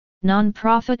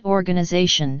Non-profit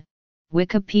organization,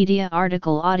 Wikipedia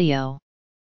article audio.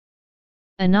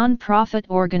 A non-profit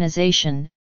organization,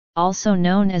 also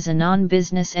known as a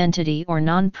non-business entity or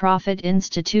non-profit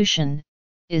institution,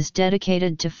 is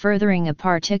dedicated to furthering a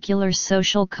particular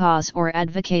social cause or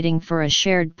advocating for a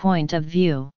shared point of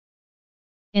view.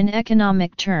 In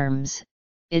economic terms,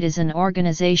 it is an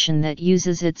organization that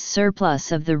uses its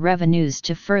surplus of the revenues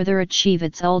to further achieve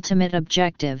its ultimate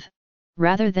objective,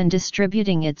 rather than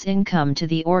distributing its income to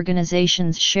the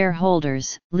organization's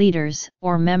shareholders, leaders,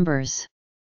 or members.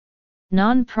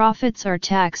 Non-profits are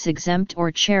tax-exempt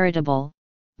or charitable,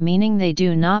 meaning they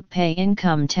do not pay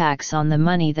income tax on the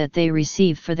money that they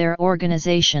receive for their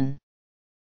organization.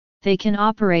 They can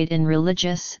operate in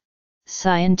religious,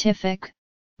 scientific,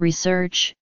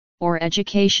 research, or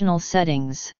educational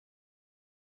settings.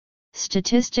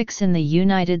 Statistics in the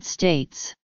United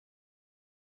States.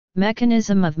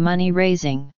 Mechanism of money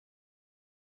raising.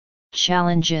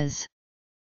 Challenges.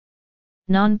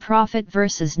 Non-profit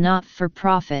versus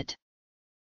not-for-profit.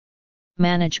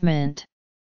 Management.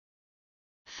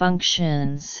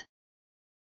 Functions.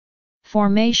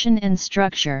 Formation and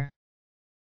structure.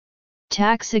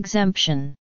 Tax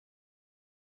exemption.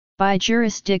 By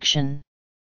jurisdiction.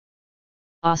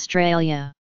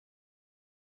 Australia,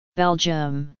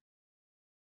 Belgium,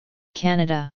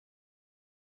 Canada,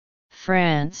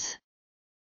 France,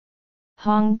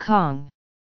 Hong Kong,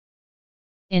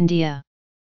 India,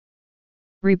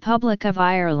 Republic of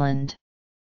Ireland,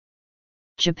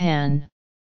 Japan,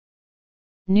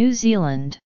 New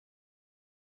Zealand,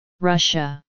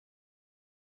 Russia,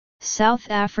 South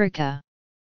Africa,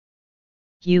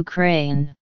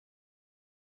 Ukraine,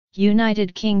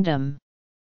 United Kingdom,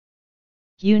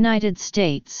 United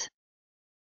States.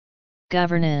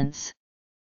 Governance.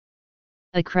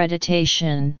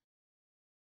 Accreditation.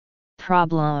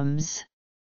 Problems.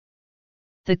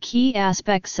 The key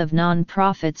aspects of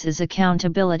non-profits is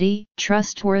accountability,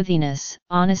 trustworthiness,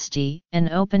 honesty,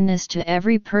 and openness to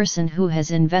every person who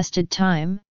has invested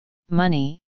time,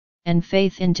 money, and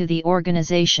faith into the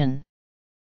organization.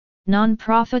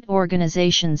 Non-profit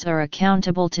organizations are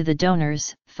accountable to the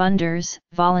donors, funders,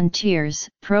 volunteers,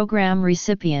 program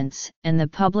recipients, and the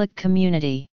public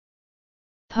community.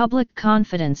 Public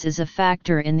confidence is a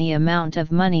factor in the amount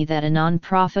of money that a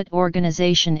non-profit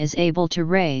organization is able to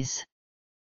raise.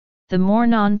 The more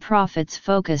non-profits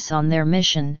focus on their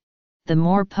mission, the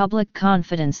more public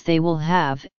confidence they will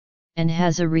have, and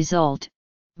as a result,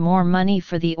 more money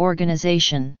for the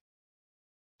organization.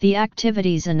 The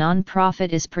activities a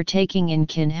non-profit is partaking in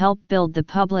can help build the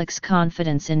public's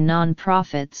confidence in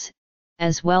non-profits,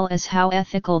 as well as how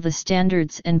ethical the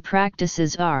standards and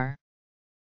practices are.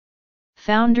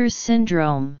 Founders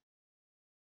Syndrome.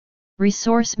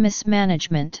 Resource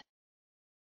mismanagement.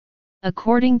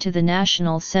 According to the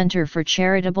National Center for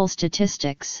Charitable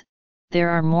Statistics, there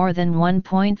are more than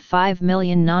 1.5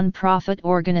 million non-profit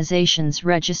organizations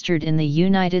registered in the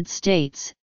United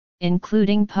States,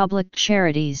 including public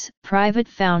charities, private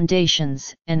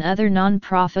foundations, and other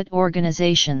non-profit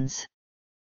organizations.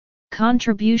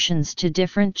 Contributions to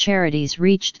different charities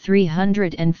reached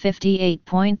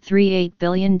 $358.38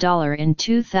 billion in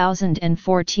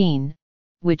 2014,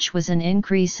 which was an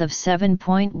increase of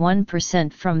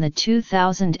 7.1% from the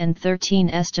 2013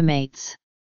 estimates.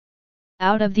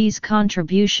 Out of these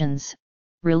contributions,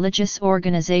 religious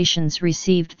organizations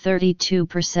received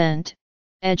 32%,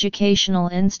 educational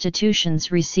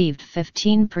institutions received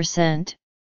 15%,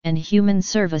 and human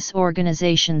service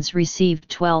organizations received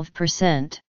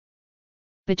 12%.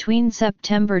 Between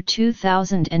September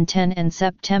 2010 and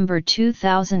September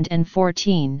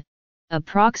 2014,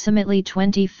 approximately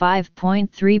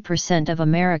 25.3% of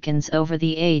Americans over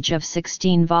the age of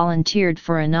 16 volunteered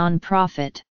for a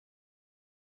non-profit.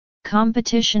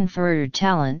 Competition for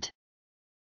talent.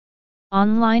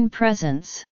 Online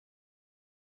presence.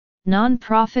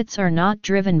 Non-profits are not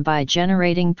driven by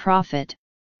generating profit,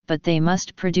 but they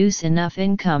must produce enough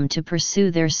income to pursue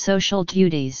their social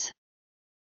duties.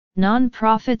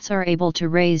 Non-profits are able to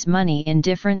raise money in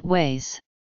different ways.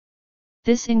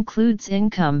 This includes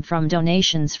income from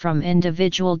donations from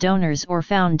individual donors or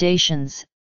foundations,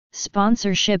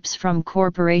 sponsorships from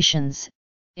corporations,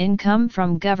 income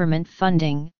from government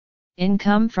funding,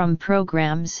 income from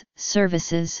programs,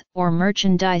 services, or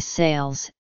merchandise sales,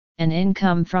 and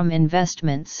income from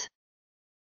investments.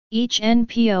 Each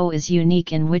NPO is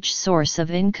unique in which source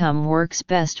of income works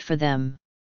best for them.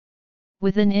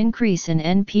 With an increase in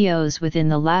NPOs within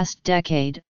the last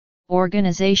decade,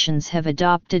 organizations have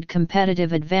adopted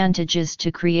competitive advantages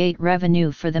to create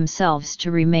revenue for themselves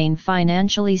to remain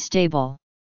financially stable.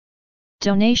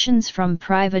 Donations from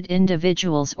private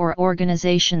individuals or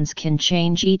organizations can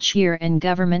change each year, and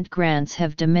government grants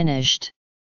have diminished.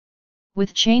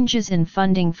 With changes in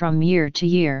funding from year to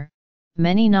year,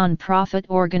 many non-profit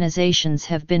organizations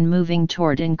have been moving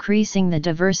toward increasing the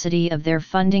diversity of their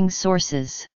funding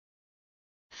sources.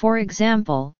 For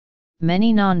example,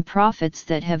 many non-profits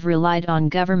that have relied on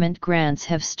government grants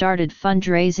have started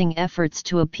fundraising efforts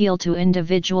to appeal to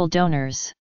individual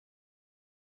donors.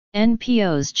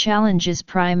 NPO's challenges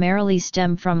primarily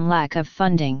stem from lack of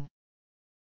funding.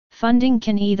 Funding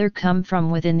can either come from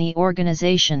within the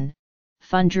organization,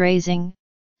 fundraising,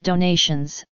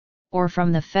 donations, or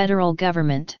from the federal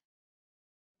government.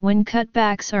 When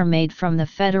cutbacks are made from the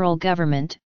federal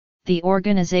government, the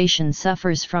organization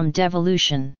suffers from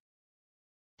devolution.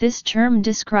 This term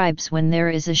describes when there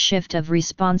is a shift of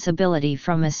responsibility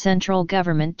from a central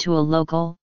government to a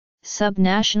local,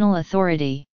 subnational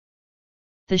authority.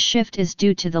 The shift is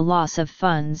due to the loss of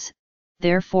funds,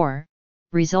 therefore,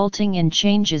 resulting in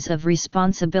changes of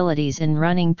responsibilities in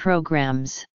running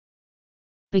programs.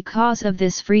 Because of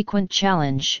this frequent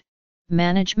challenge,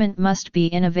 management must be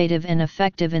innovative and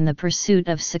effective in the pursuit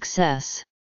of success.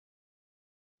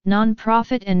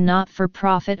 Nonprofit and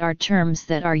not-for-profit are terms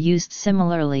that are used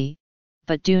similarly,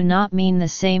 but do not mean the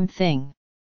same thing.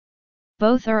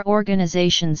 Both are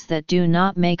organizations that do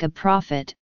not make a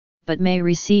profit, but may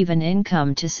receive an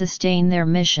income to sustain their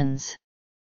missions.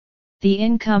 The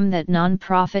income that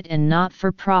nonprofit and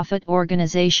not-for-profit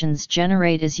organizations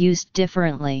generate is used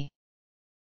differently.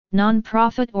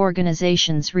 Nonprofit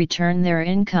organizations return their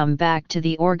income back to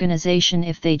the organization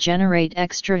if they generate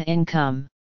extra income.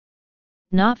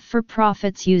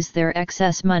 Not-for-profits use their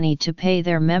excess money to pay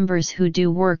their members who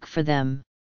do work for them.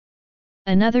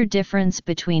 Another difference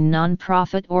between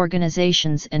nonprofit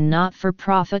organizations and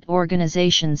not-for-profit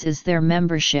organizations is their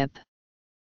membership.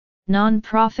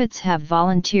 Nonprofits have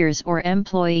volunteers or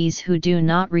employees who do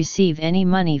not receive any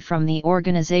money from the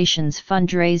organization's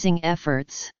fundraising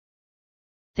efforts.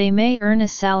 They may earn a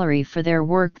salary for their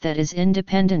work that is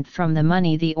independent from the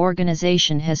money the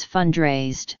organization has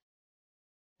fundraised.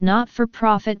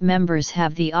 Not-for-profit members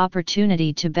have the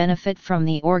opportunity to benefit from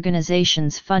the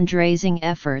organization's fundraising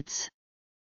efforts.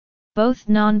 Both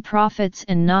non-profits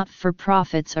and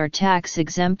not-for-profits are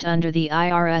tax-exempt under the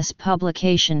IRS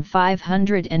Publication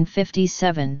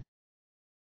 557.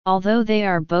 Although they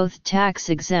are both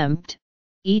tax-exempt,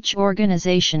 each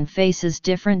organization faces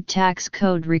different tax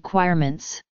code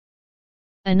requirements.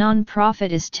 A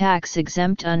non-profit is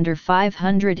tax-exempt under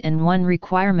 501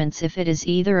 requirements if it is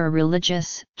either a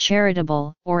religious,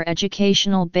 charitable, or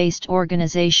educational-based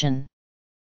organization.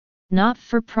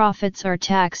 Not-for-profits are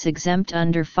tax-exempt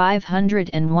under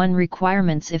 501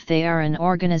 requirements if they are an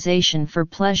organization for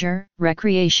pleasure,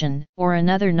 recreation, or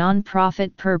another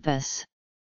non-profit purpose.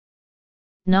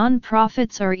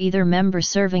 Non-profits are either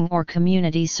member-serving or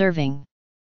community-serving.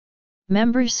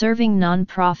 Member-serving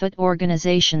non-profit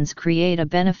organizations create a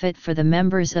benefit for the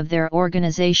members of their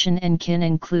organization and can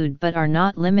include but are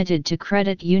not limited to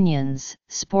credit unions,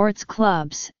 sports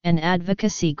clubs, and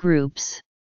advocacy groups.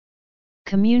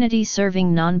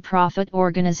 Community-serving nonprofit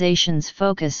organizations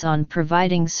focus on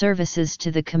providing services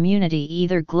to the community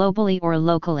either globally or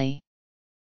locally.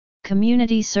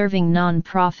 Community-serving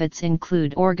nonprofits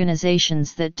include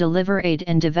organizations that deliver aid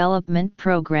and development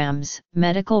programs,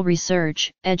 medical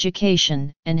research,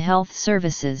 education, and health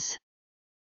services.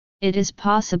 It is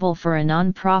possible for a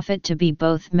nonprofit to be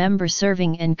both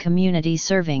member-serving and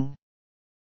community-serving.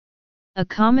 A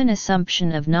common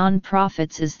assumption of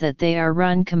nonprofits is that they are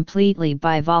run completely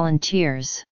by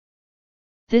volunteers.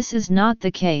 This is not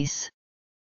the case.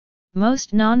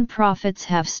 Most nonprofits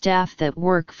have staff that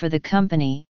work for the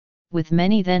company, with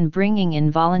many then bringing in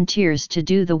volunteers to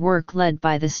do the work led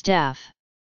by the staff.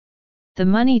 The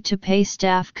money to pay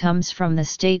staff comes from the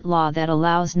state law that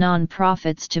allows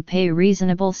nonprofits to pay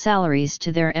reasonable salaries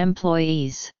to their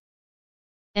employees.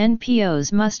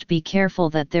 NPOs must be careful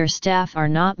that their staff are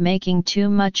not making too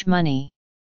much money.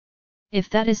 If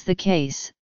that is the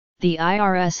case, the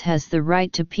IRS has the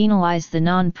right to penalize the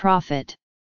nonprofit.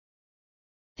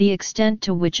 The extent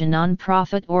to which a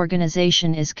nonprofit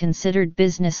organization is considered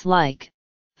business-like,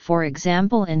 for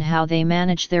example in how they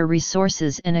manage their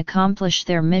resources and accomplish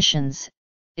their missions,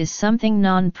 is something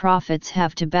nonprofits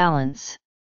have to balance.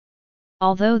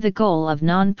 Although the goal of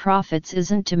nonprofits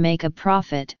isn't to make a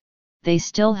profit, they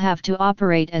still have to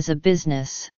operate as a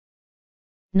business.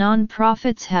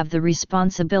 Nonprofits have the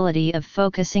responsibility of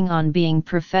focusing on being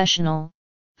professional,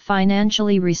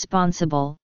 financially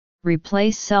responsible,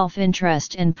 replace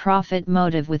self-interest and profit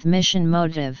motive with mission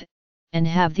motive, and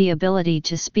have the ability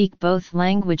to speak both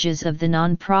languages of the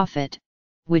nonprofit,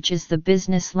 which is the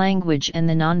business language, and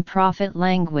the nonprofit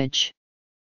language.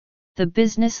 The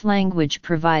business language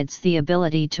provides the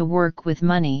ability to work with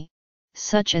money,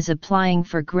 such as applying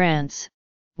for grants,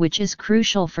 which is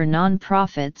crucial for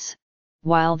nonprofits,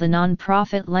 while the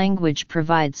nonprofit language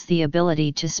provides the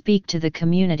ability to speak to the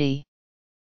community.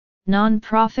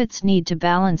 Nonprofits need to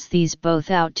balance these both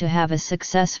out to have a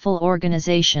successful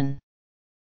organization.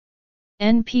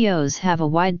 NPOs have a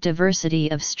wide diversity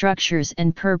of structures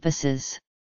and purposes.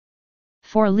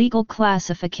 For legal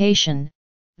classification,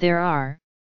 there are,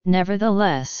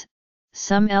 nevertheless,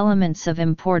 some elements of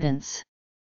importance.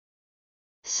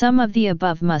 Some of the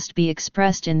above must be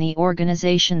expressed in the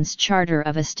organization's charter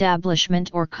of establishment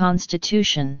or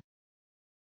constitution.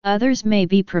 Others may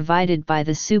be provided by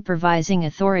the supervising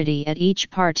authority at each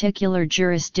particular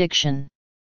jurisdiction.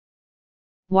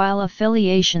 While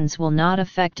affiliations will not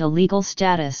affect a legal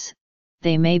status,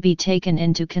 they may be taken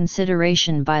into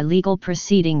consideration by legal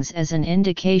proceedings as an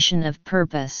indication of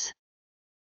purpose.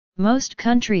 Most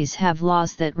countries have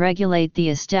laws that regulate the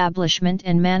establishment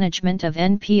and management of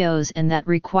NPOs and that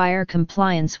require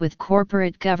compliance with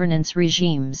corporate governance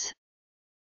regimes.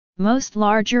 Most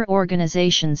larger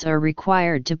organizations are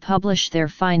required to publish their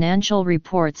financial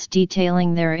reports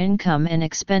detailing their income and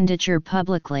expenditure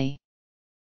publicly.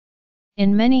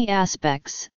 In many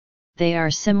aspects, they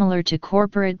are similar to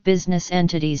corporate business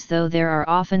entities, though there are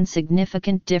often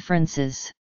significant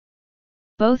differences.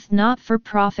 Both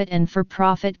not-for-profit and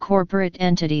for-profit corporate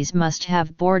entities must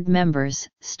have board members,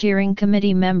 steering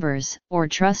committee members, or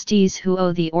trustees who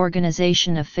owe the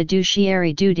organization a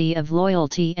fiduciary duty of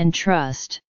loyalty and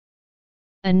trust.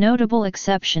 A notable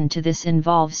exception to this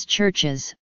involves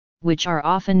churches, which are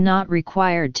often not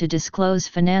required to disclose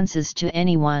finances to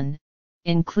anyone,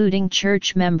 including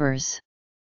church members.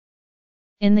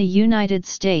 In the United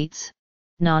States,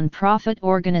 nonprofit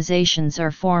organizations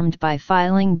are formed by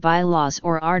filing bylaws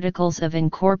or articles of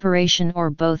incorporation or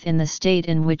both in the state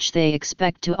in which they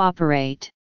expect to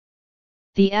operate.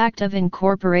 The Act of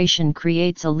Incorporation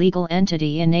creates a legal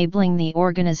entity enabling the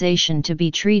organization to be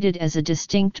treated as a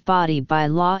distinct body by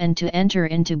law and to enter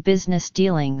into business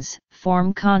dealings,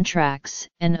 form contracts,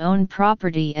 and own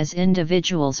property as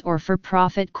individuals or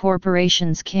for-profit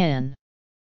corporations can.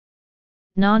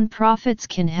 Nonprofits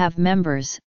can have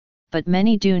members, but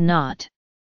many do not.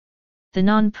 The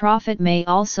nonprofit may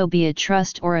also be a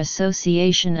trust or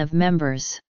association of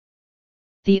members.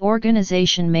 The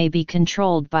organization may be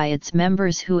controlled by its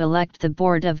members who elect the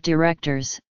board of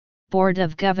directors, board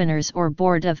of governors, or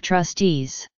board of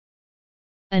trustees.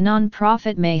 A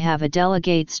nonprofit may have a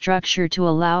delegate structure to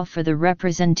allow for the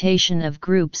representation of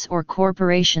groups or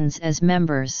corporations as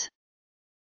members.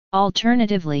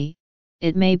 Alternatively,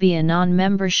 it may be a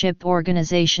non-membership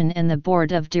organization and the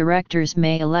board of directors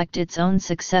may elect its own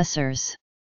successors.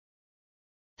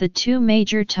 The two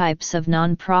major types of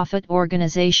nonprofit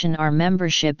organization are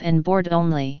membership and board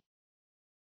only.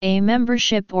 A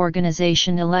membership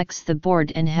organization elects the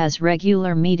board and has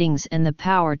regular meetings and the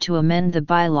power to amend the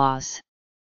bylaws.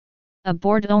 A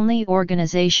board-only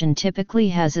organization typically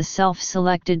has a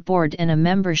self-selected board and a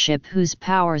membership whose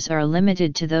powers are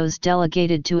limited to those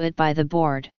delegated to it by the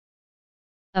board.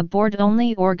 A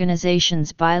board-only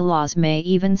organization's bylaws may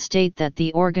even state that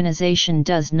the organization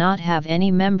does not have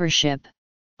any membership,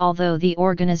 although the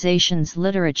organization's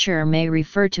literature may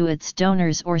refer to its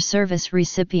donors or service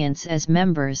recipients as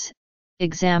members.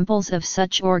 Examples of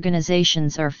such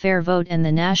organizations are Fair Vote and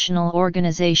the National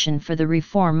Organization for the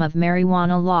Reform of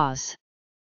Marijuana Laws.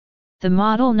 The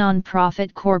Model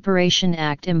Nonprofit Corporation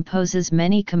Act imposes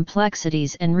many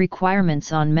complexities and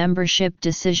requirements on membership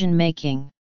decision-making.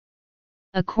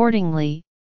 Accordingly,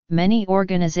 many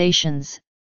organizations,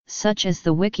 such as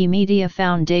the Wikimedia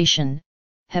Foundation,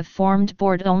 have formed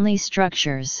board-only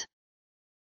structures.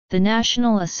 The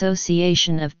National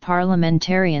Association of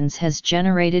Parliamentarians has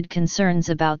generated concerns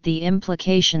about the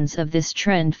implications of this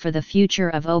trend for the future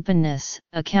of openness,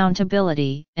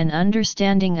 accountability, and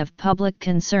understanding of public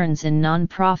concerns in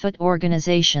nonprofit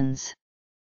organizations.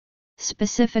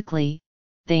 Specifically,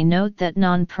 they note that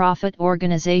nonprofit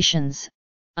organizations,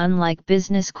 unlike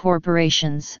business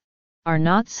corporations, are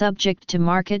not subject to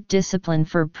market discipline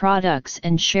for products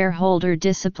and shareholder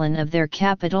discipline of their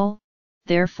capital.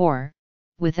 Therefore,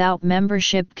 without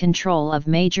membership control of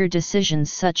major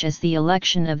decisions such as the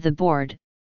election of the board,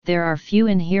 there are few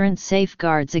inherent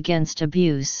safeguards against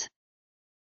abuse.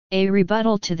 A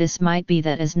rebuttal to this might be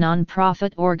that as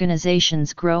nonprofit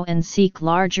organizations grow and seek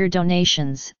larger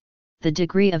donations, the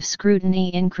degree of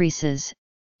scrutiny increases,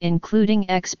 including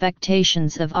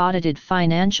expectations of audited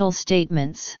financial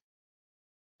statements.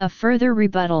 A further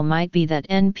rebuttal might be that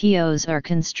NPOs are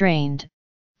constrained,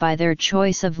 by their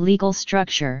choice of legal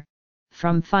structure,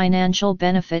 from financial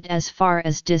benefit as far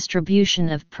as distribution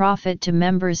of profit to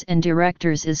members and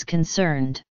directors is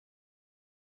concerned.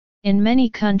 In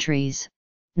many countries,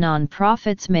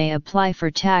 non-profits may apply for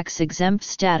tax-exempt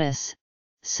status,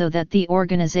 so that the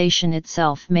organization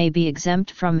itself may be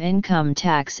exempt from income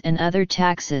tax and other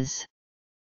taxes.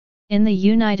 In the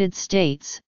United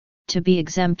States, to be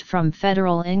exempt from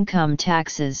federal income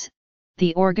taxes,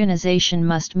 the organization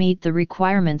must meet the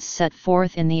requirements set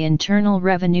forth in the Internal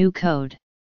Revenue Code.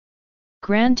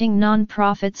 Granting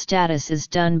non-profit status is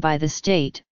done by the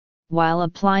state, while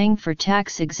applying for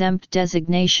tax-exempt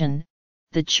designation,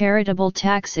 the charitable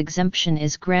tax exemption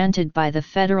is granted by the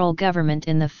federal government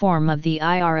in the form of the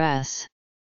IRS.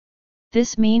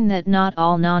 This means that not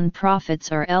all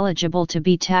non-profits are eligible to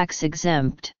be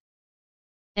tax-exempt.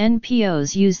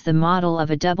 NPOs use the model of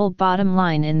a double bottom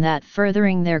line in that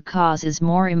furthering their cause is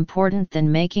more important than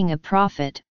making a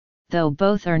profit, though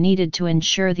both are needed to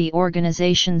ensure the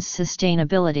organization's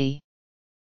sustainability.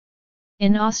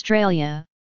 In Australia,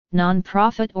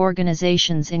 non-profit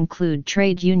organizations include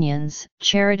trade unions,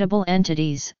 charitable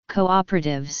entities,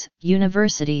 cooperatives,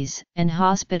 universities and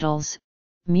hospitals,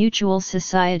 mutual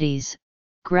societies,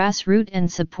 grassroots and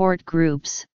support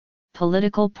groups,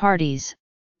 political parties,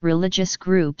 religious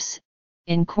groups,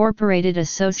 incorporated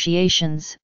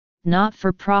associations,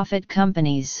 not-for-profit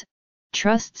companies,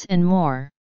 trusts and more.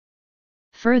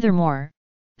 Furthermore,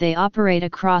 they operate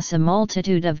across a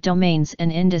multitude of domains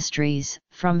and industries,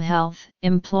 from health,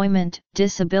 employment,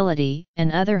 disability,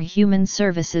 and other human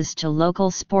services to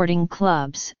local sporting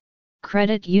clubs,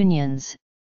 credit unions,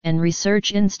 and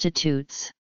research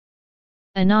institutes.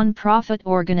 A non-profit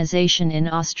organization in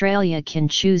Australia can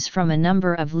choose from a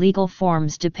number of legal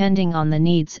forms depending on the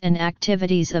needs and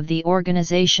activities of the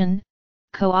organization: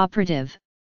 cooperative,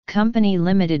 company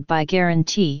limited by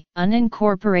guarantee,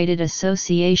 unincorporated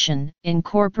association,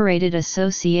 incorporated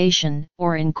association,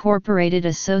 or incorporated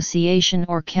association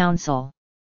or council.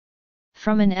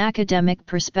 From an academic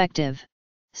perspective,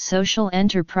 social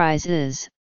enterprise is,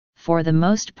 for the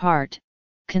most part,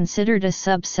 considered a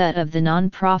subset of the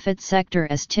non-profit sector,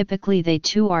 as typically they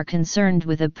too are concerned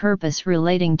with a purpose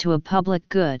relating to a public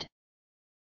good.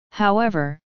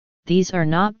 However, these are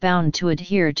not bound to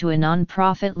adhere to a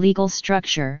non-profit legal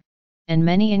structure, and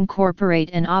many incorporate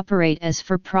and operate as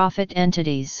for-profit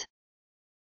entities.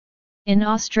 In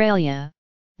Australia,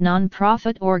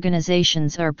 non-profit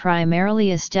organisations are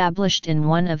primarily established in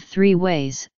one of three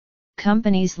ways: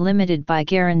 companies limited by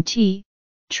guarantee,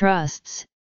 trusts,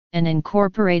 and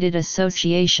incorporated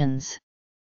associations.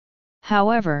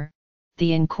 However,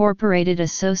 the incorporated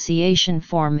association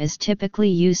form is typically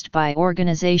used by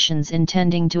organisations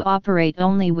intending to operate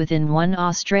only within one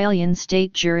Australian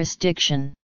state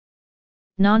jurisdiction.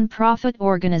 Non-profit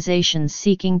organisations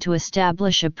seeking to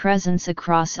establish a presence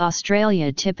across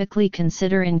Australia typically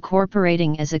consider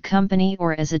incorporating as a company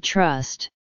or as a trust.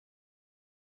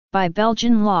 By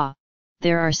Belgian law,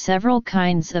 there are several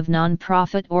kinds of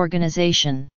non-profit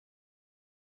organisation.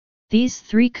 These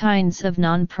three kinds of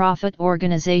non-profit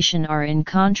organization are in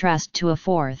contrast to a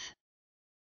fourth.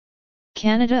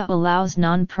 Canada allows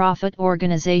non-profit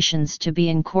organizations to be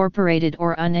incorporated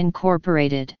or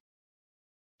unincorporated.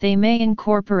 They may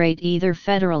incorporate either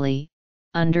federally,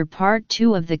 under Part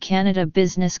 2 of the Canada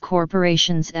Business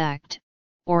Corporations Act,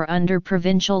 or under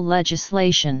provincial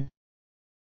legislation.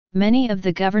 Many of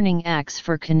the governing acts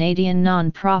for Canadian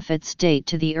non-profits date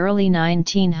to the early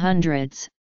 1900s,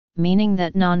 meaning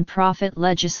that non-profit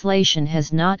legislation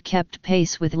has not kept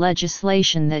pace with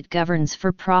legislation that governs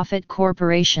for-profit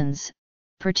corporations,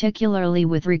 particularly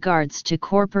with regards to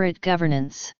corporate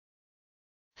governance.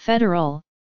 Federal,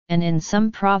 and in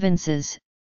some provinces,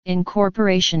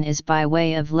 incorporation is by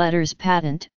way of letters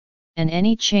patent, and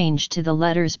any change to the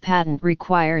letters patent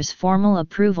requires formal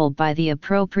approval by the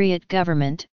appropriate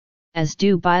government, as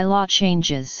do bylaw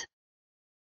changes.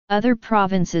 Other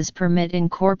provinces permit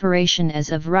incorporation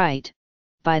as of right,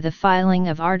 by the filing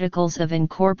of Articles of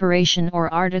Incorporation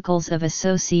or Articles of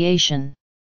Association.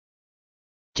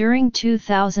 During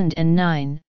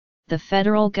 2009, the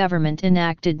federal government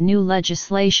enacted new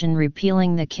legislation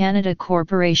repealing the Canada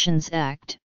Corporations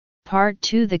Act, Part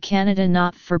 2 the Canada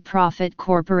Not-for-Profit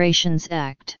Corporations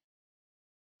Act.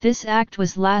 This act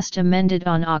was last amended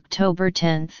on October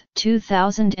 10,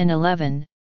 2011,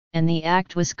 and the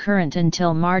Act was current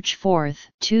until March 4,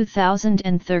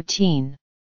 2013.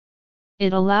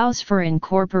 It allows for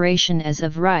incorporation as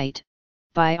of right,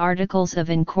 by Articles of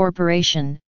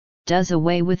Incorporation, does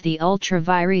away with the ultra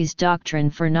vires doctrine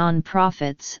for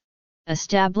non-profits,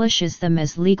 establishes them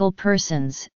as legal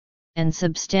persons, and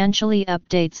substantially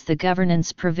updates the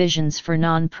governance provisions for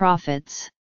non-profits.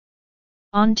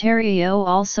 Ontario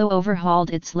also overhauled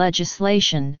its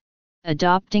legislation,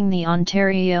 adopting the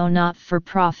Ontario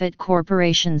Not-for-Profit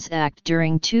Corporations Act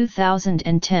during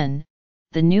 2010.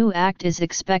 The new act is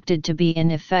expected to be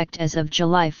in effect as of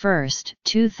July 1,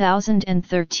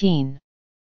 2013.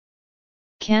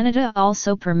 Canada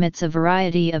also permits a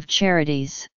variety of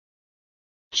charities.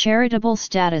 Charitable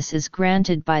status is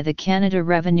granted by the Canada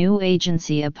Revenue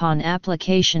Agency upon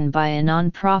application by a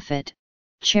non-profit.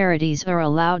 Charities are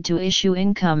allowed to issue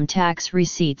income tax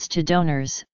receipts to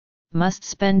donors, must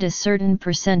spend a certain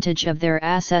percentage of their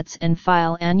assets and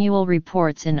file annual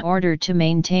reports in order to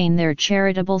maintain their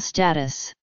charitable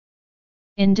status.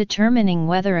 In determining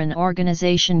whether an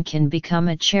organization can become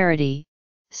a charity,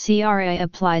 CRA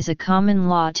applies a common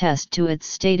law test to its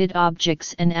stated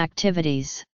objects and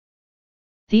activities.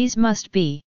 These must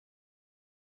be: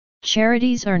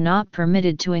 charities are not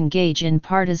permitted to engage in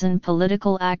partisan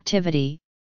political activity.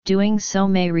 Doing so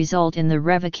may result in the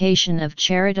revocation of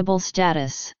charitable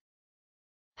status.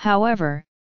 However,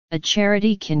 a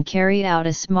charity can carry out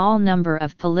a small number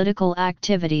of political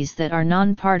activities that are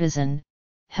non-partisan,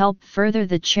 help further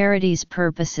the charity's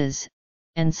purposes,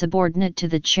 and subordinate to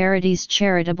the charity's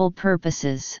charitable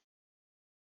purposes.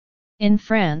 In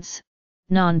France,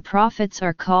 non-profits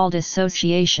are called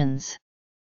associations.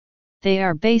 They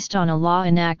are based on a law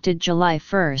enacted July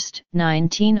 1,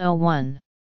 1901.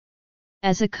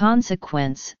 As a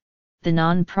consequence, the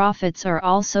non-profits are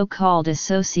also called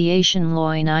Association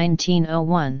Law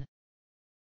 1901.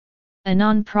 A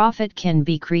non-profit can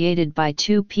be created by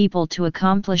two people to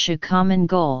accomplish a common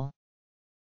goal.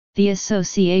 The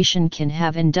association can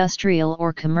have industrial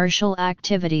or commercial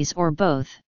activities or both,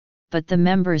 but the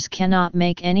members cannot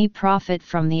make any profit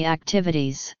from the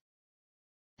activities.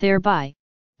 Thereby,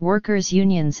 workers'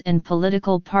 unions and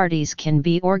political parties can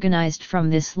be organized from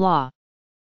this law.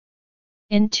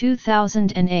 In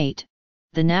 2008,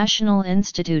 the National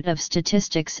Institute of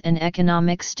Statistics and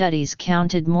Economic Studies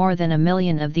counted more than 1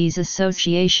 million of these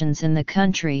associations in the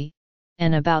country,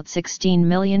 and about 16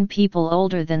 million people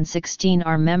older than 16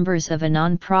 are members of a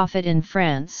non-profit in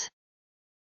France.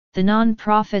 The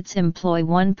non-profits employ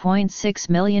 1.6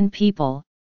 million people,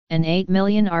 and 8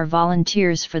 million are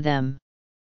volunteers for them.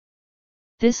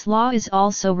 This law is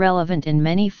also relevant in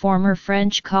many former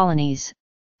French colonies,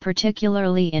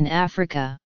 particularly in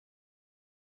Africa.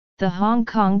 The Hong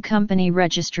Kong Company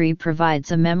Registry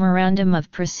provides a memorandum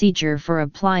of procedure for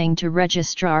applying to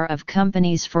Registrar of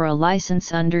Companies for a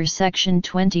license under Section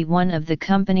 21 of the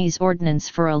Companies Ordinance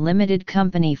for a limited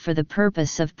company for the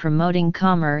purpose of promoting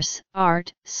commerce,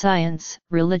 art, science,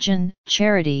 religion,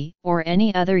 charity, or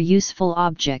any other useful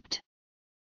object.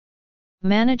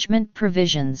 Management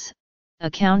provisions,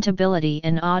 accountability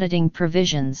and auditing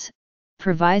provisions,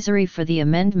 provisory for the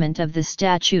amendment of the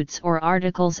statutes or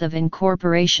articles of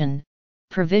incorporation,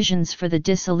 provisions for the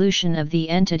dissolution of the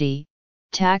entity,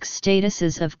 tax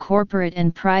statuses of corporate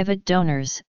and private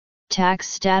donors, tax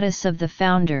status of the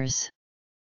founders.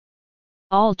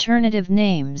 Alternative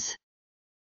names: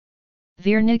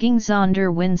 Vereniging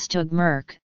zonder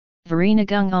winstugmerk,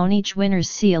 Vereniging onich winners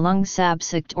Sielung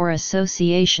Sabsicht or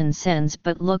Association Sens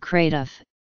but Lucrative,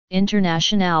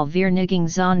 Internationale Vereniging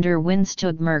zonder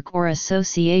winstugmerk or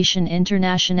Association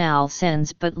Internationale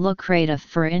Sens but Lucrative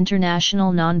for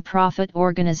international non-profit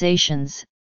organizations,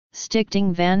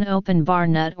 Stichting van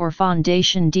Openbaar or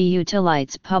Foundation de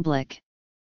Utiliteits Publiek.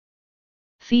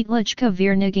 Feitelijke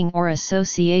Vereniging or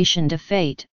Association de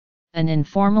Fait, an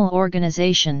informal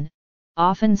organization,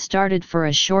 often started for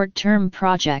a short-term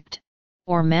project,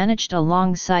 or managed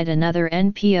alongside another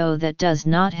NPO that does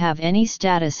not have any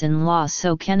status in law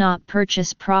so cannot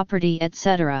purchase property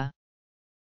etc.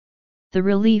 The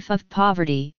relief of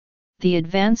poverty, the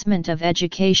advancement of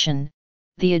education,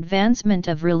 the advancement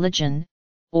of religion,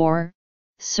 or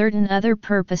certain other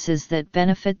purposes that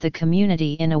benefit the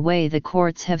community in a way the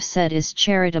courts have said is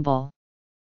charitable.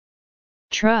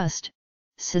 Trust,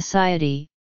 society,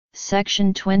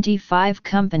 Section 25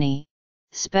 company,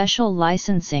 special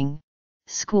licensing,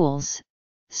 schools,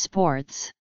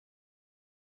 sports.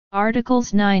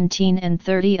 Articles 19 and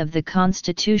 30 of the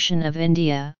Constitution of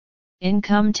India,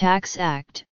 Income Tax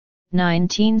Act,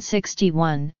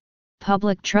 1961,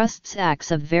 Public Trusts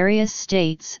Acts of various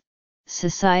states,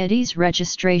 Societies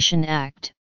Registration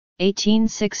Act,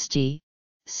 1860,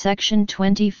 Section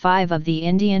 25 of the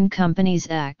Indian Companies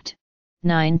Act,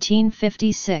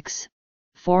 1956,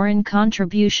 Foreign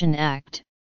Contribution Act,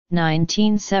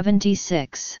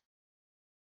 1976.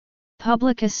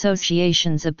 Public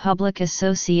associations. A public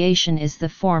association is the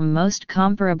form most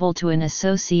comparable to an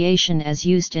association as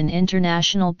used in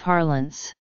international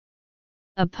parlance.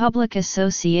 A public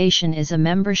association is a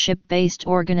membership-based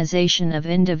organization of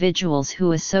individuals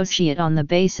who associate on the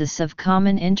basis of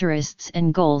common interests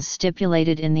and goals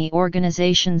stipulated in the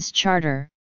organization's charter.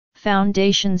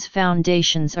 Foundations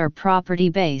are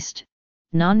property-based,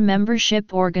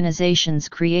 non-membership organizations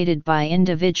created by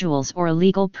individuals or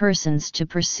legal persons to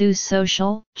pursue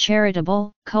social,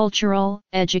 charitable, cultural,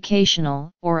 educational,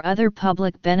 or other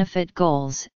public benefit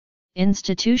goals.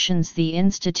 Institutions. The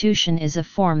institution is a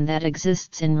form that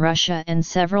exists in Russia and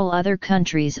several other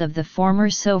countries of the former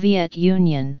Soviet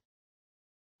Union.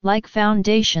 Like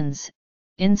foundations,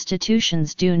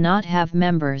 institutions do not have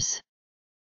members.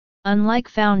 Unlike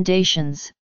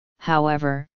foundations,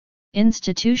 however,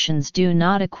 institutions do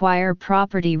not acquire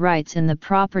property rights in the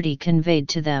property conveyed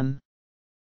to them.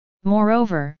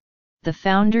 Moreover, the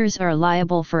founders are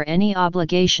liable for any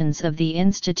obligations of the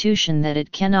institution that it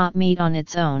cannot meet on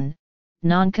its own.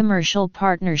 Non-commercial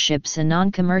partnerships. A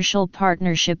non-commercial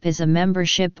partnership is a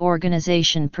membership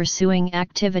organization pursuing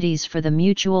activities for the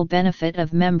mutual benefit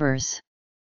of members.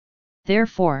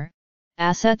 Therefore,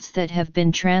 assets that have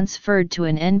been transferred to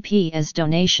an NP as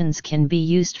donations can be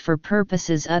used for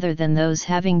purposes other than those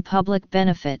having public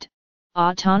benefit.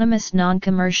 Autonomous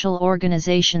non-commercial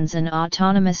organizations. An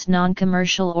autonomous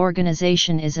non-commercial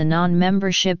organization is a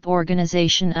non-membership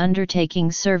organization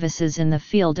undertaking services in the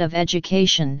field of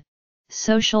education,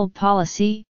 social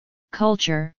policy,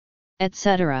 culture,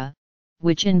 etc.,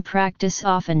 which in practice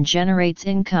often generates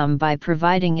income by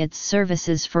providing its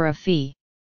services for a fee.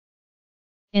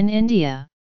 In India,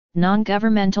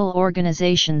 non-governmental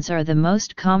organizations are the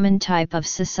most common type of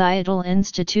societal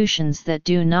institutions that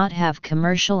do not have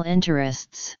commercial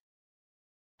interests.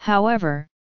 However,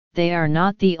 they are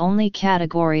not the only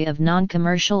category of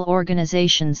non-commercial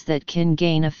organizations that can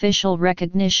gain official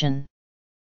recognition.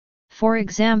 For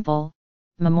example,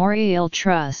 memorial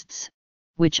trusts,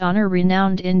 which honor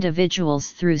renowned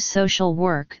individuals through social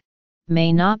work,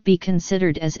 may not be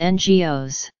considered as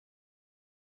NGOs.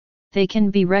 They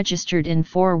can be registered in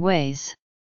 4 ways.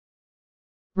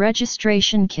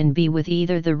 Registration can be with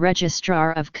either the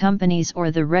Registrar of Companies or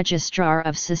the Registrar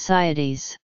of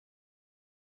Societies.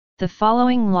 The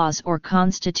following laws or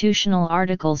constitutional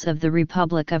articles of the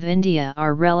Republic of India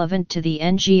are relevant to the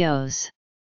NGOs.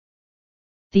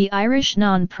 The Irish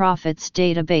Non-Profits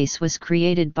Database was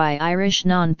created by Irish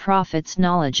Non-Profits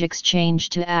Knowledge Exchange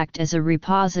to act as a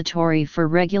repository for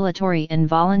regulatory and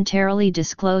voluntarily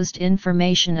disclosed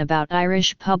information about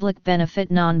Irish public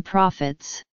benefit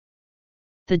non-profits.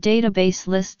 The database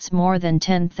lists more than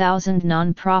 10,000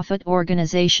 non-profit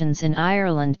organisations in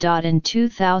Ireland. In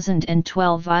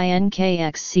 2012,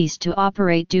 INKX ceased to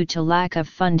operate due to lack of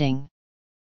funding.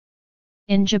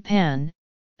 In Japan,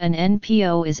 an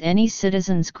NPO is any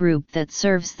citizens group that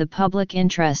serves the public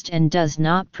interest and does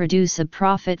not produce a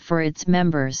profit for its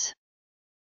members.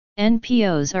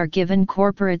 NPOs are given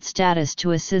corporate status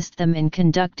to assist them in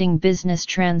conducting business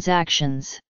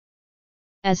transactions.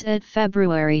 As at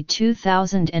February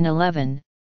 2011,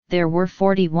 there were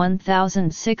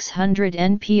 41,600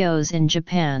 NPOs in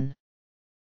Japan.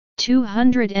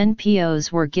 200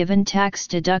 NPOs were given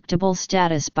tax-deductible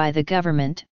status by the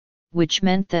government, which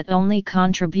meant that only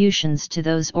contributions to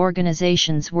those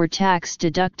organizations were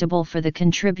tax-deductible for the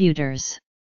contributors.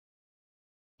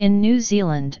 In New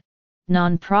Zealand,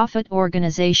 non-profit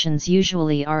organizations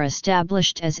usually are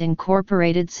established as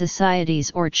incorporated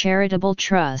societies or charitable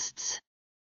trusts.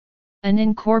 An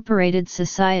incorporated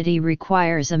society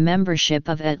requires a membership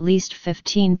of at least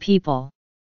 15 people.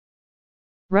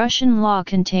 Russian law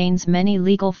contains many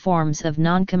legal forms of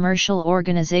non-commercial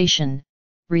organization,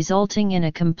 resulting in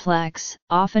a complex,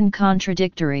 often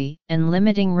contradictory, and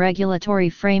limiting regulatory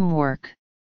framework.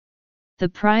 The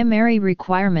primary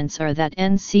requirements are that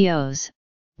NCOs,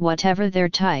 whatever their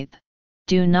type,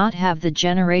 do not have the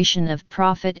generation of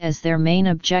profit as their main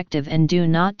objective and do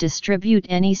not distribute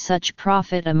any such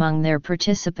profit among their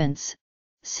participants.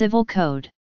 Civil Code.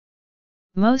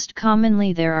 Most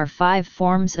commonly there are 5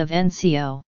 forms of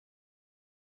NCO.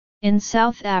 In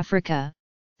South Africa,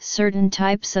 certain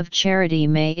types of charity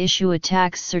may issue a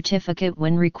tax certificate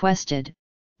when requested,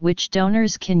 which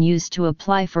donors can use to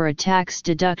apply for a tax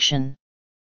deduction.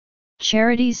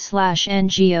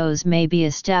 Charities/NGOs may be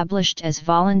established as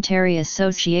voluntary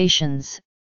associations,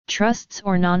 trusts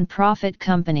or non-profit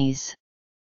companies.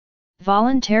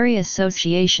 Voluntary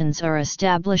associations are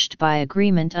established by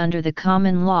agreement under the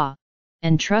common law,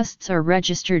 and trusts are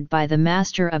registered by the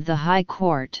Master of the High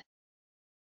Court.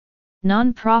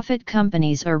 Non-profit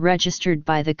companies are registered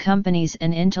by the Companies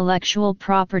and Intellectual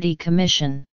Property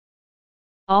Commission.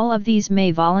 All of these may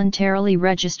voluntarily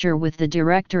register with the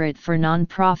Directorate for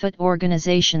Non-Profit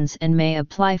Organizations and may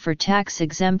apply for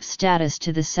tax-exempt status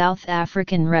to the South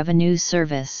African Revenue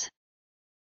Service.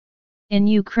 In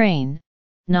Ukraine,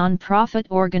 non-profit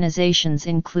organizations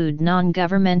include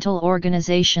non-governmental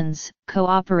organizations,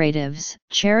 cooperatives,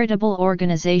 charitable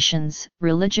organizations,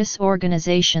 religious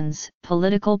organizations,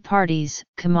 political parties,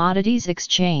 commodities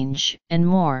exchange, and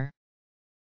more.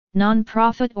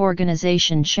 Non-profit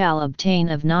organization shall obtain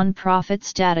of non-profit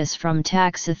status from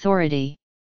tax authority.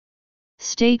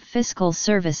 State Fiscal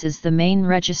Service is the main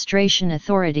registration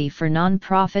authority for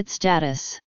non-profit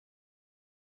status.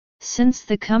 Since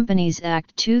the Companies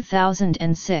Act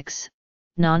 2006,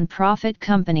 non-profit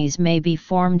companies may be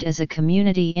formed as a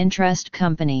community interest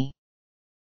company.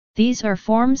 These are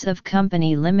forms of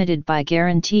company limited by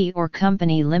guarantee or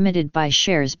company limited by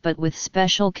shares but with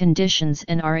special conditions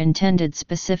and are intended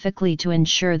specifically to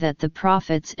ensure that the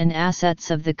profits and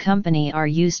assets of the company are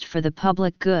used for the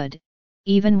public good,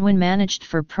 even when managed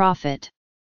for profit.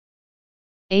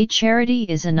 A charity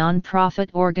is a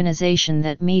non-profit organization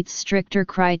that meets stricter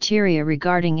criteria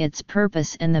regarding its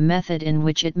purpose and the method in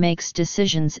which it makes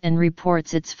decisions and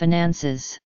reports its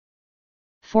finances.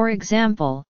 For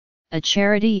example, a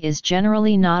charity is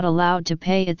generally not allowed to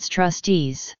pay its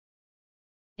trustees.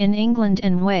 In England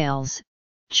and Wales,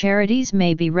 charities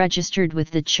may be registered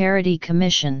with the Charity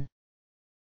Commission.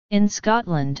 In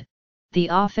Scotland, the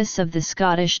Office of the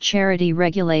Scottish Charity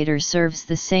Regulator serves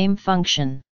the same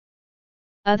function.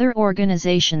 Other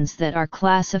organizations that are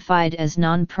classified as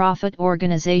non-profit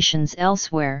organizations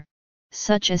elsewhere,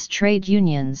 such as trade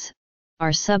unions,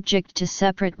 are subject to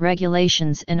separate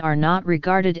regulations and are not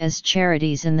regarded as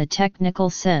charities in the technical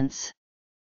sense.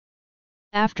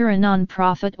 After a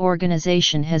non-profit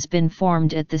organization has been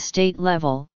formed at the state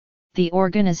level, the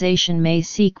organization may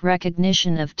seek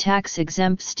recognition of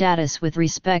tax-exempt status with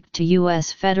respect to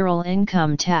U.S. federal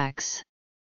income tax.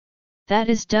 That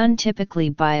is done typically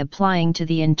by applying to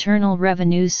the Internal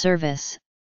Revenue Service,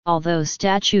 although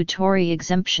statutory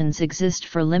exemptions exist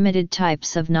for limited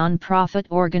types of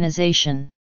non-profit organization.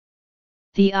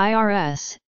 The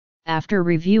IRS, after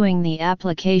reviewing the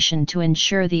application to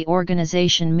ensure the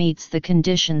organization meets the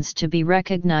conditions to be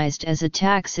recognized as a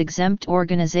tax-exempt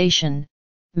organization,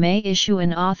 may issue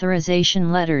an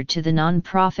authorization letter to the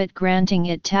nonprofit granting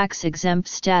it tax-exempt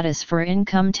status for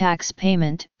income tax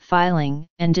payment, filing,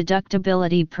 and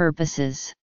deductibility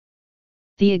purposes.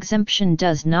 The exemption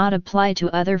does not apply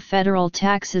to other federal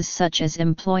taxes such as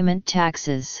employment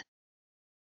taxes.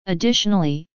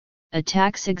 Additionally, a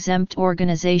tax-exempt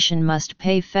organization must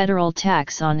pay federal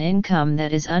tax on income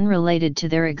that is unrelated to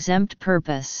their exempt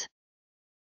purpose.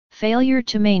 Failure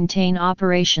to maintain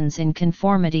operations in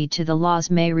conformity to the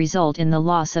laws may result in the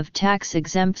loss of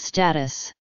tax-exempt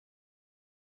status.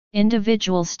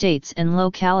 Individual states and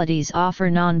localities offer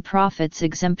non-profits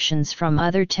exemptions from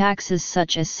other taxes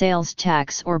such as sales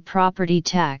tax or property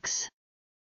tax.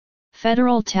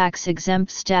 Federal tax-exempt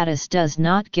status does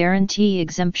not guarantee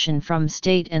exemption from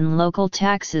state and local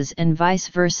taxes and vice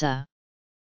versa.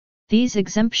 These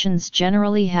exemptions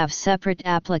generally have separate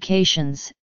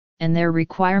applications, and their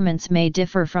requirements may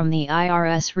differ from the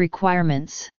IRS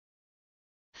requirements.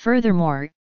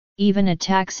 Furthermore, even a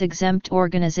tax-exempt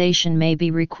organization may be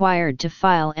required to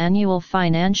file annual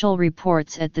financial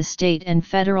reports at the state and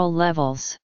federal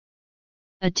levels.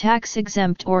 A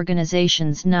tax-exempt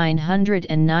organization's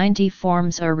 990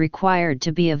 forms are required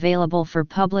to be available for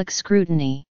public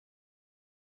scrutiny.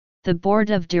 The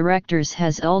board of directors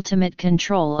has ultimate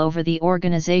control over the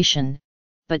organization,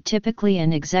 but typically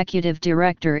an executive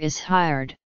director is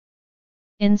hired.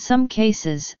 In some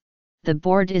cases, the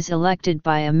board is elected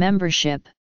by a membership,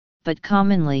 but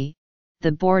commonly,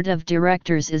 the board of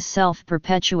directors is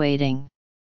self-perpetuating.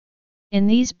 In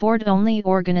these board-only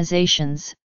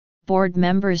organizations, board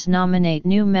members nominate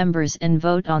new members and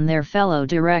vote on their fellow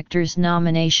directors'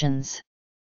 nominations.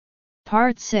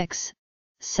 Part 6,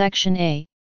 Section A,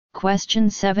 Question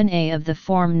 7A of the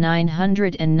Form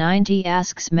 990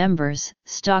 asks members,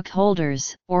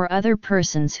 stockholders, or other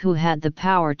persons who had the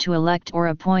power to elect or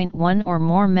appoint one or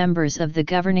more members of the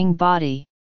governing body.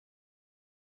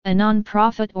 A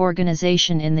non-profit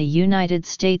organization in the United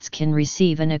States can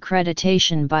receive an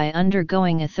accreditation by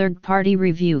undergoing a third-party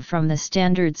review from the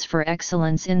Standards for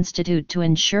Excellence Institute to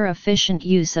ensure efficient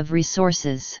use of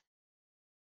resources.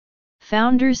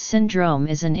 Founders syndrome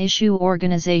is an issue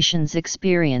organizations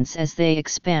experience as they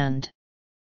expand.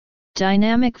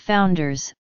 Dynamic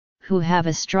founders, who have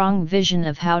a strong vision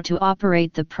of how to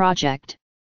operate the project,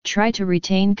 try to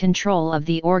retain control of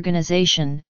the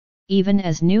organization, even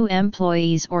as new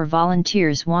employees or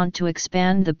volunteers want to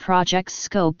expand the project's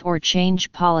scope or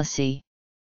change policy.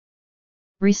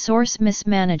 Resource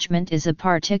mismanagement is a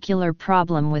particular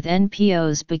problem with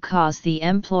NPOs because the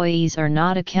employees are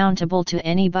not accountable to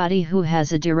anybody who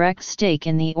has a direct stake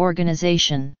in the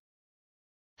organization.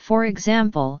 For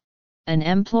example, an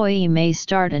employee may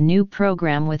start a new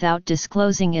program without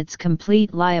disclosing its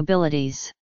complete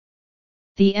liabilities.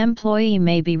 The employee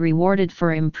may be rewarded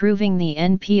for improving the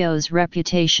NPO's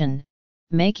reputation,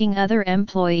 making other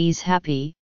employees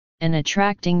happy, and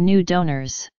attracting new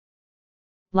donors.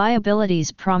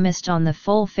 Liabilities promised on the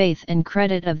full faith and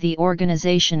credit of the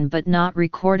organization but not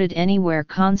recorded anywhere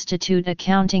constitute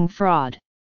accounting fraud.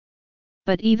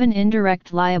 But even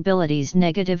indirect liabilities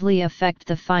negatively affect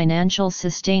the financial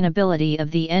sustainability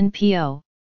of the NPO,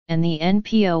 and the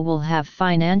NPO will have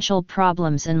financial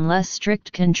problems unless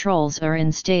strict controls are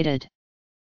instated.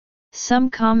 Some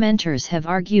commenters have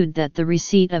argued that the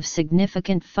receipt of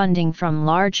significant funding from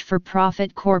large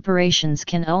for-profit corporations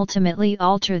can ultimately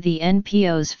alter the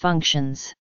NPO's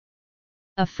functions.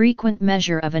 A frequent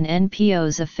measure of an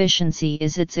NPO's efficiency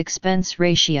is its expense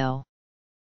ratio.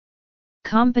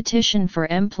 Competition for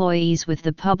employees with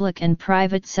the public and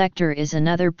private sector is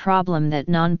another problem that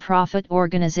nonprofit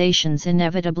organizations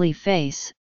inevitably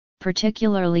face,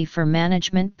 particularly for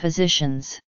management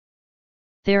positions.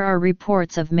 There are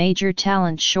reports of major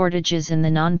talent shortages in the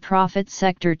nonprofit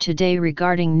sector today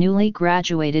regarding newly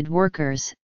graduated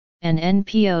workers, and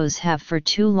NPOs have for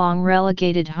too long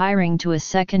relegated hiring to a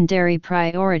secondary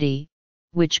priority,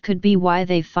 which could be why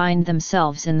they find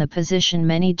themselves in the position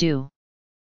many do.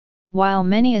 While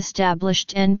many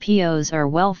established NPOs are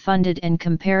well-funded and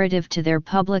comparative to their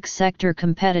public sector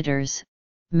competitors,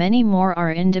 many more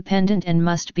are independent and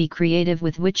must be creative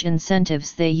with which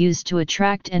incentives they use to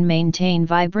attract and maintain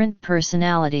vibrant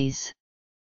personalities.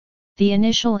 The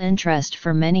initial interest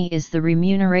for many is the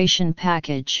remuneration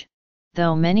package,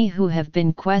 though many who have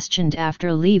been questioned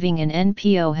after leaving an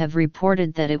NPO have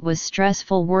reported that it was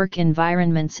stressful work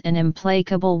environments and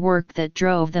implacable work that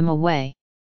drove them away.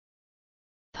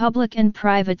 Public and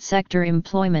private sector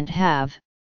employment have,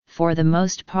 for the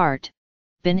most part,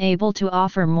 been able to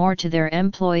offer more to their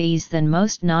employees than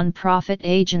most nonprofit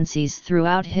agencies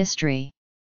throughout history.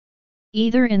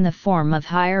 Either in the form of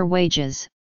higher wages,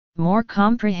 more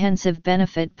comprehensive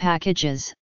benefit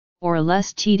packages, or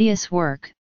less tedious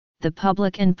work, the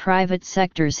public and private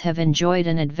sectors have enjoyed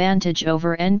an advantage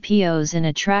over NPOs in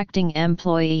attracting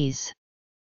employees.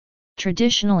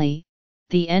 Traditionally,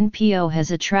 the NPO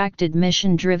has attracted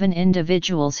mission-driven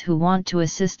individuals who want to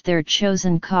assist their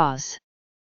chosen cause.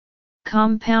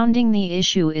 Compounding the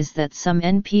issue is that some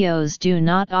NPOs do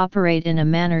not operate in a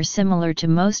manner similar to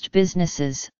most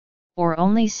businesses, or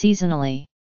only seasonally.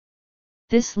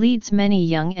 This leads many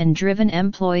young and driven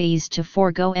employees to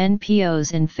forego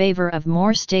NPOs in favor of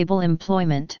more stable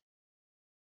employment.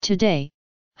 Today,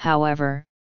 however,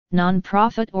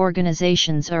 nonprofit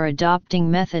organizations are adopting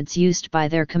methods used by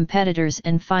their competitors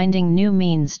and finding new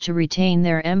means to retain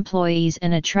their employees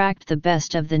and attract the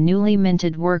best of the newly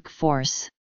minted workforce.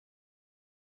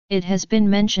 It has been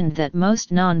mentioned that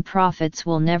most nonprofits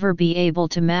will never be able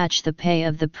to match the pay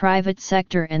of the private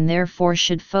sector and therefore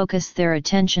should focus their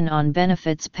attention on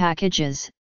benefits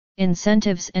packages,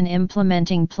 incentives and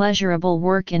implementing pleasurable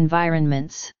work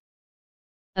environments.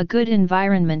 A good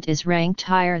environment is ranked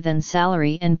higher than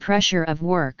salary and pressure of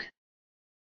work.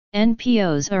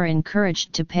 NPOs are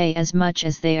encouraged to pay as much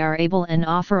as they are able and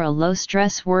offer a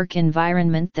low-stress work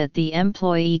environment that the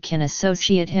employee can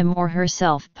associate him or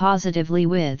herself positively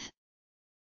with.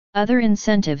 Other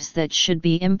incentives that should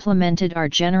be implemented are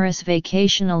generous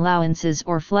vacation allowances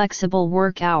or flexible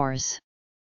work hours.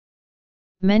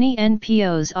 Many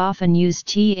NPOs often use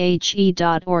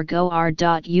the.org or.us.or.edu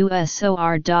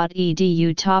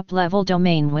top-level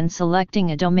domain when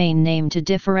selecting a domain name to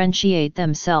differentiate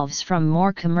themselves from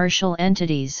more commercial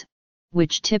entities,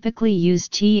 which typically use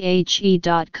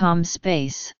the.com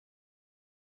space.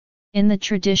 In the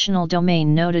traditional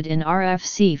domain noted in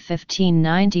RFC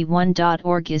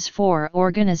 1591.org is for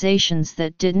organizations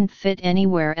that didn't fit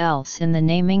anywhere else in the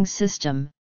naming system,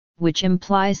 which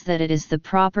implies that it is the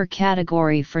proper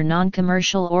category for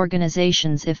non-commercial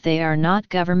organizations if they are not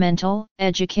governmental,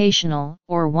 educational,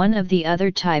 or one of the other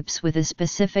types with a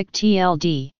specific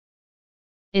TLD.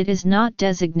 It is not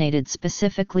designated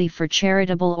specifically for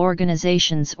charitable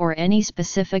organizations or any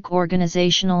specific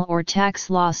organizational or tax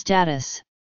law status.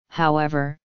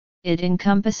 However, it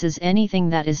encompasses anything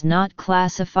that is not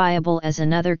classifiable as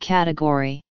another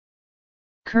category.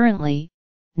 Currently,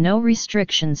 no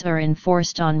restrictions are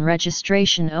enforced on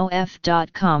registration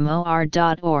of.com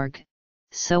or.org,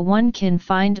 so one can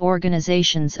find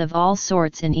organizations of all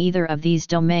sorts in either of these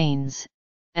domains,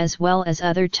 as well as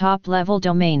other top-level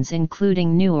domains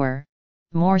including newer,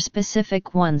 more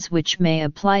specific ones which may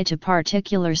apply to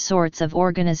particular sorts of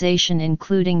organization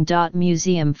including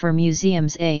 .museum for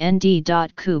museums and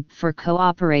 .coop for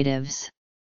cooperatives.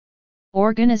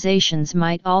 Organizations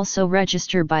might also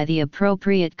register by the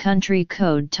appropriate country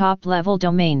code top-level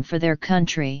domain for their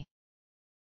country.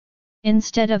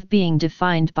 Instead of being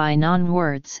defined by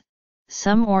non-words,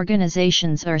 some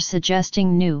organizations are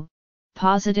suggesting new,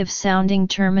 positive-sounding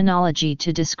terminology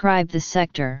to describe the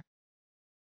sector.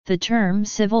 The term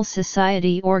civil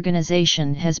society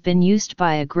organization has been used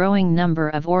by a growing number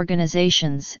of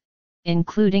organizations,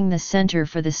 including the Center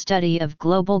for the Study of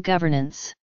Global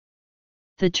Governance.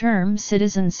 The term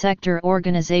citizen sector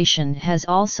organization has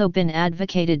also been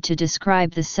advocated to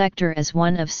describe the sector as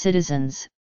one of citizens,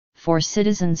 for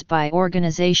citizens by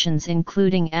organizations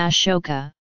including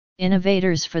Ashoka,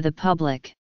 Innovators for the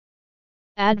Public.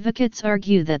 Advocates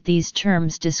argue that these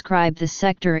terms describe the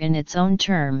sector in its own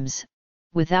terms,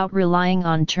 without relying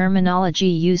on terminology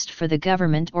used for the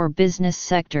government or business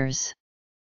sectors.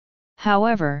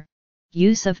 However,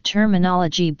 use of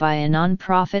terminology by a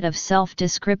non-profit of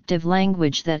self-descriptive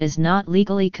language that is not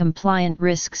legally compliant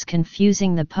risks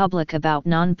confusing the public about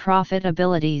non-profit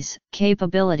abilities,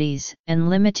 capabilities, and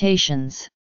limitations.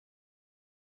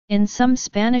 In some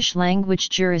Spanish-language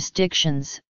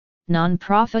jurisdictions,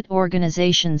 non-profit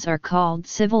organizations are called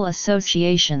civil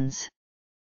associations.